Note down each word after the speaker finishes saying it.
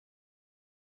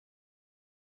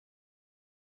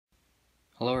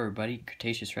Hello everybody,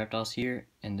 Cretaceous Reptiles here,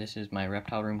 and this is my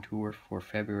reptile room tour for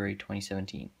February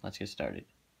 2017. Let's get started.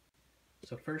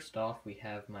 So first off, we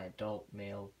have my adult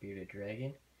male bearded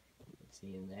dragon. You can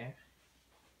see him there.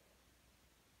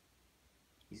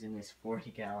 He's in this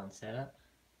 40-gallon setup.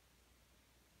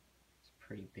 It's a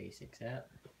pretty basic setup.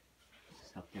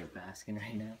 Just up there basking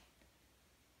right now.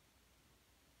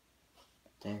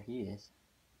 But there he is.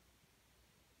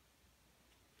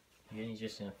 Again, he's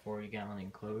just in a 40-gallon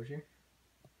enclosure.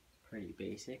 Pretty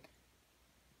basic,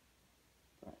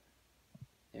 but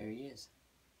there he is.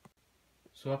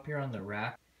 So up here on the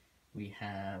rack we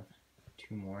have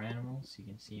two more animals. You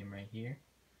can see them right here.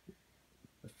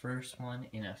 The first one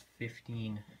in a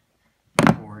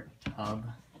 15-quart tub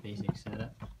basic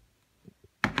setup.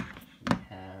 We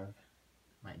have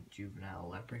my juvenile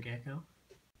leopard gecko.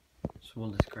 So we'll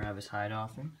just grab his hide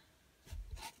off him.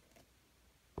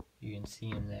 You can see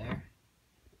him there.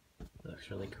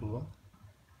 Looks really cool.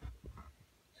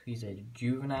 He's a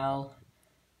juvenile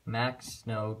max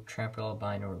snow trample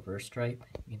albino reverse stripe.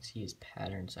 You can see his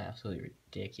pattern's absolutely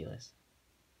ridiculous.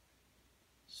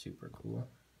 Super cool.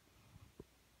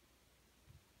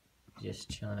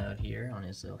 Just chilling out here on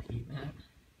his little heat mat.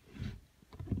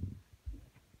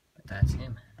 But that's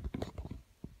him.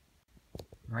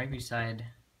 Right beside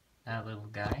that little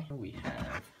guy, we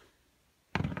have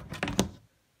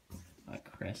a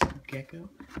crescent gecko.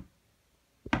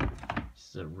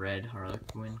 This is a red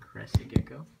harlequin crested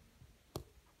gecko.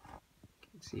 You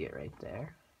can see it right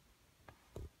there.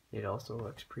 It also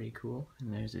looks pretty cool.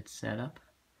 And there's its setup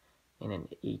in an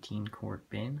 18-quart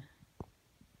bin.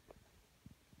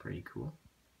 Pretty cool.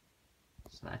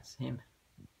 So that's him.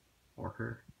 Or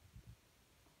her.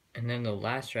 And then the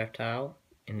last reptile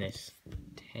in this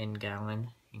 10-gallon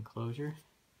enclosure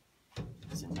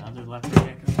is another leopard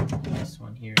gecko. This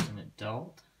one here is an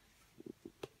adult.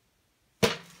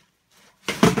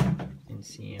 You can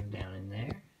see him down in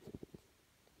there.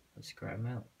 Let's grab him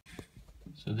out.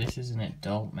 So this is an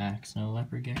adult max snow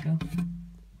leopard gecko.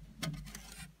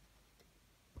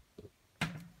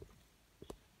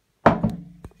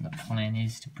 The plan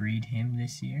is to breed him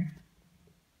this year.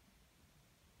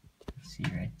 See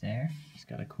right there, he's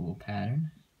got a cool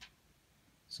pattern.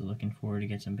 So looking forward to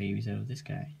get some babies out of this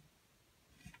guy.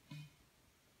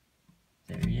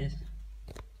 There he is.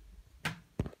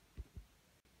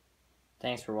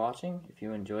 Thanks for watching. If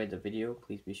you enjoyed the video,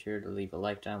 please be sure to leave a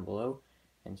like down below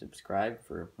and subscribe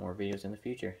for more videos in the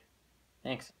future.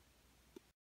 Thanks.